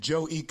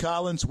Joe E.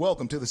 Collins,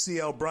 welcome to the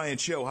CL Bryant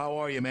Show. How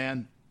are you,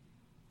 man?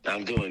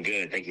 I'm doing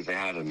good. Thank you for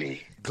having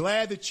me.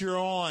 Glad that you're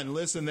on.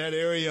 Listen, that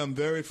area I'm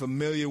very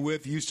familiar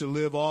with. Used to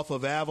live off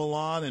of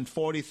Avalon and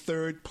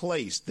 43rd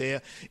Place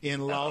there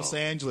in Los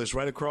Angeles,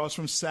 right across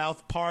from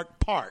South Park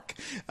Park.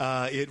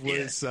 It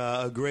was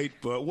a great,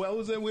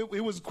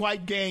 it was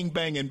quite gang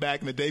banging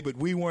back in the day, but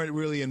we weren't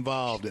really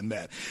involved in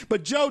that.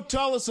 But Joe,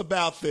 tell us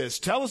about this.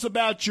 Tell us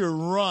about your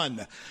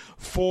run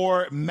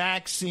for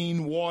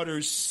Maxine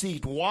Waters'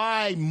 seat.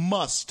 Why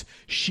must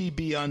she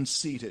be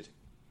unseated?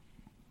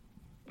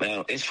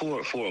 Well, it's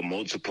for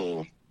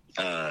multiple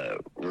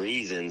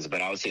reasons,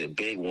 but I would say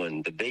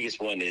the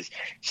biggest one is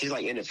she's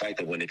like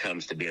ineffective when it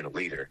comes to being a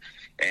leader.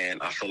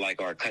 And I feel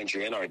like our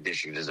country and our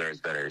district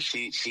deserves better.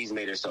 She's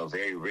made herself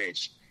very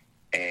rich,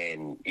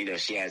 and, you know,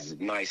 she has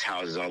nice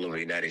houses all over the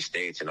United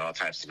States and all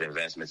types of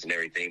investments and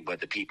everything, but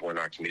the people in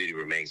our community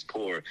remains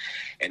poor.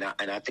 And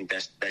I think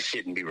that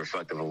shouldn't be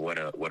reflective of what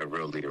a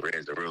real leader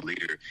is. A real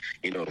leader,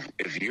 you know,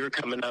 if you're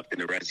coming up,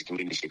 then the rest of the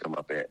community should come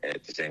up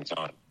at the same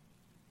time.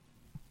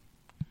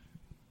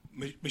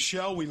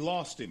 Michelle, we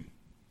lost him.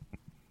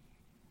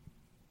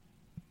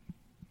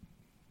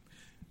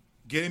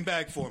 Get him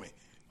back for me.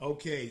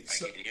 Okay.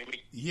 So, can you hear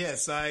me?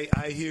 Yes, I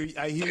hear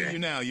you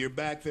now. You're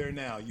back there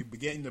now. You're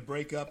beginning to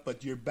break up,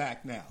 but you're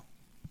back now.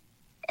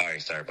 All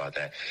right, sorry about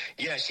that.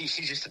 Yeah, she's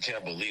just a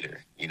terrible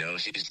leader. You know,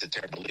 she's just a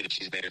terrible leader.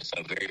 She's made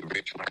herself very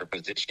rich from her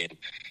position,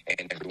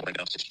 and everyone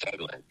else is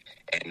struggling.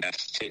 And that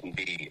shouldn't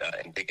be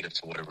indicative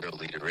to what a real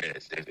leader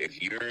is.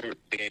 If you're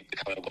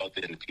becoming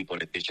wealthy, then the people in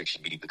the district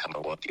should be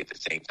becoming wealthy at the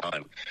same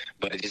time.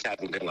 But it just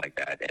hasn't been like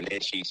that. And then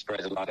she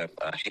spreads a lot of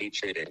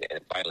hatred and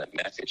violent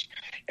message,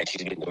 and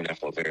she's been doing that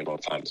for a very long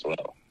time as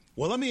well.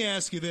 Well, let me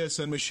ask you this,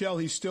 and Michelle,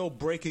 he's still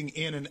breaking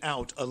in and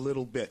out a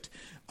little bit.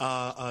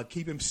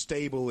 Keep him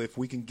stable if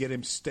we can get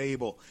him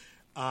stable.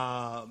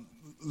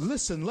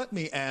 Listen, let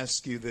me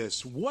ask you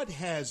this. What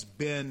has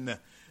been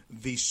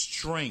the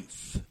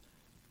strength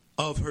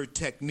of her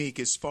technique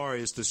as far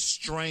as the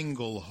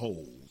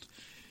stranglehold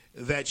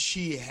that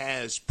she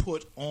has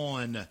put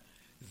on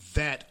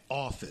that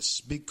office?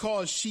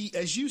 Because she,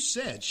 as you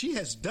said, she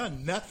has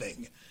done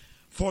nothing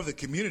for the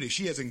community.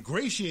 She has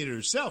ingratiated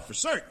herself for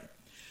certain,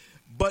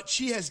 but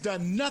she has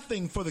done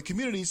nothing for the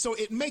community. So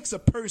it makes a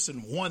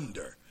person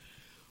wonder,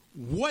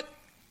 what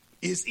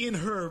is in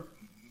her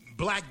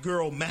black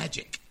girl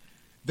magic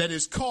that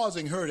is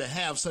causing her to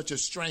have such a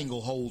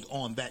stranglehold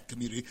on that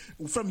community?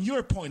 From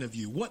your point of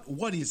view,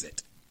 what is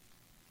it?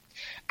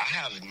 I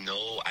have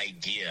no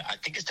idea. I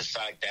think it's the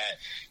fact that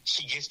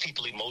she gets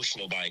people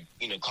emotional by,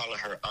 you know, calling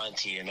her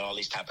auntie and all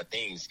these type of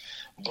things.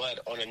 But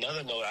on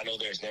another note, I know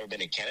there's never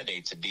been a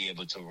candidate to be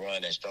able to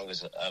run as strong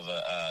as of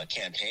a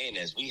campaign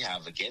as we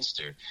have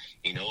against her.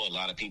 You know, a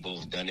lot of people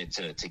have done it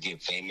to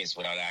get famous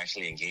without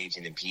actually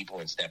engaging in people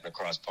and stepping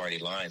across party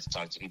lines to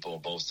talk to people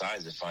on both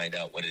sides to find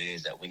out what it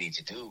is that we need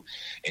to do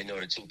in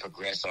order to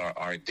progress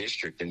our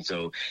district. And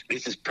so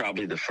this is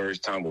probably the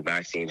first time where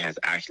Maxine has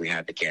actually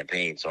had the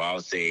campaign. So I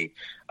would say,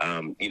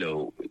 you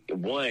know,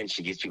 one,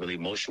 she gets people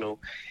emotional,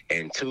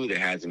 and two, there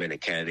hasn't been a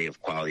candidate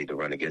of quality to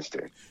run against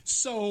her.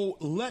 So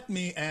let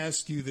me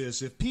ask you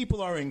this. If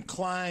people are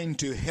inclined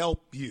to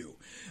help you,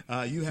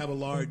 you have a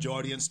large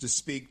audience to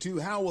speak to.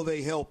 How will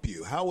they help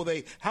you? How will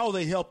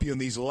they help you in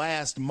these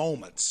last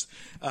moments,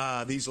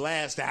 these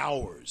last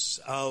hours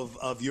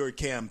of your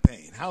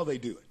campaign? How will they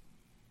do it?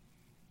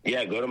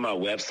 Yeah, go to my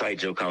website,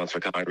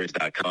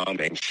 joecollinsforcongress.com,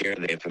 and share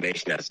the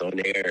information that's on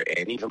there.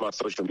 And even my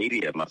social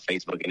media, my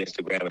Facebook and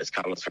Instagram is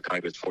Collins for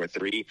Congress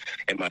 43,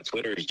 and my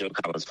Twitter is Joe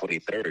Collins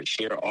 43rd.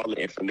 Share all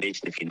the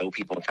information. If you know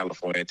people in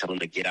California, tell them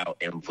to get out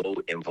and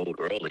vote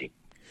early.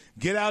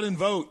 Get out and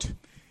vote.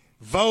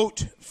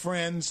 Vote,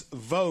 friends,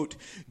 vote.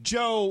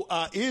 Joe,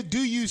 do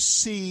you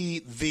see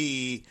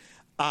the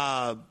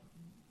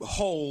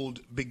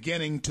hold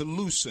beginning to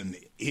loosen?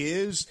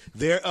 Is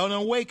there an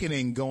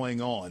awakening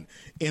going on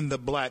in the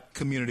black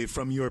community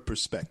from your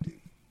perspective?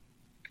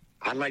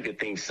 I'd like to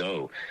think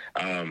so.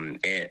 And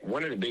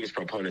one of the biggest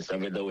proponents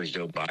of it, though, is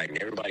Joe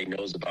Biden. Everybody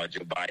knows about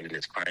Joe Biden and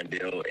his crime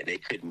bill, and they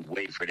couldn't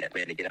wait for that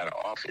man to get out of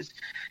office.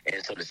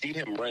 And so to see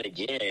him run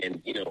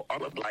again, you know, all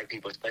the black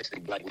people, especially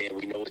black men,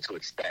 we know what to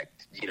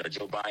expect. You know,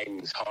 Joe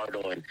Biden's hard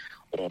on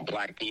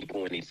black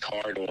people, and he's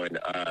hard on,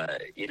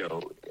 you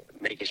know,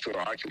 making sure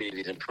our community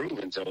is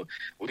improving. So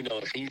we know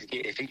if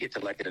he gets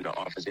elected into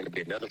office, it'll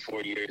be another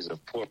 4 years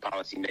of poor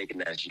policy making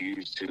that's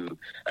used to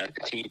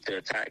continue to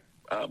attack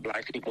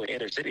black people in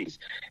inner cities.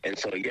 And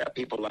so, yeah,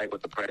 people like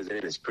what the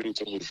president is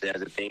preaching. He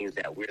says the things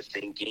that we're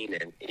thinking.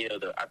 And, you know,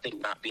 I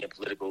think not being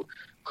political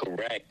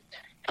correct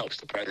helps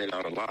the president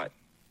out a lot.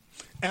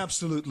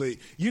 Absolutely.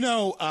 You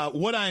know,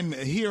 what I'm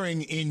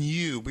hearing in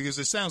you, because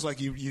it sounds like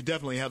you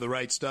definitely have the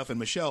right stuff. And,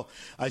 Michelle,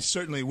 I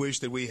certainly wish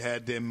that we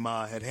had him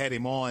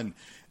on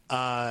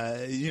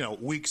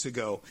weeks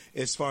ago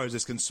as far as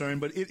it's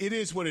concerned. But it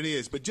is what it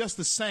is. But just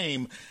the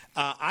same,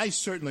 I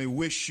certainly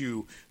wish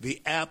you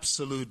the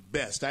absolute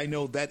best. I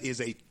know that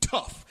is a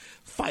tough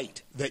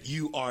fight that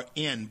you are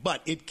in,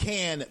 but it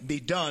can be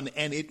done,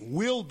 and it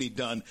will be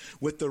done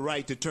with the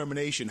right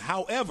determination.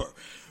 However,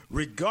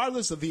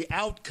 regardless of the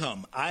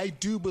outcome, I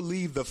do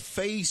believe the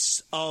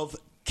face of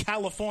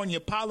California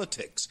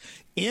politics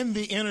in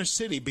the inner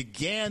city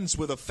begins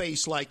with a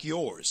face like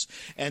yours.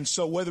 And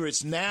so whether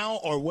it's now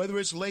or whether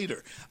it's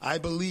later, I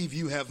believe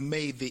you have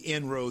made the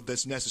inroad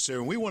that's necessary.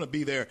 And we want to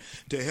be there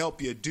to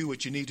help you do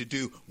what you need to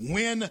do,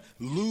 win,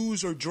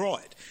 lose, or draw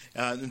it.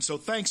 And so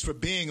thanks for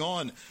being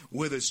on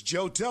with us,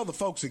 Joe. Tell the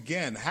folks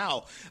again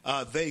how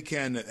they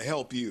can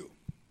help you.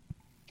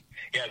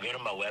 Yeah, go to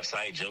my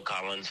website,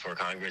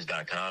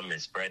 joecollinsforcongress.com,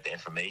 and spread the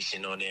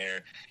information on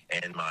there.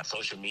 And my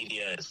social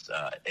media is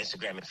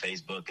Instagram and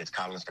Facebook. It's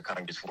Collins for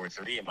Congress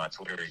 43, and my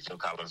Twitter is Joe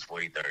Collins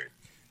 43rd.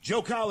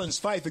 Joe Collins,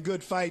 fight the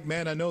good fight,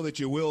 man. I know that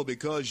you will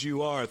because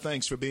you are.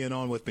 Thanks for being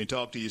on with me.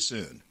 Talk to you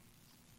soon.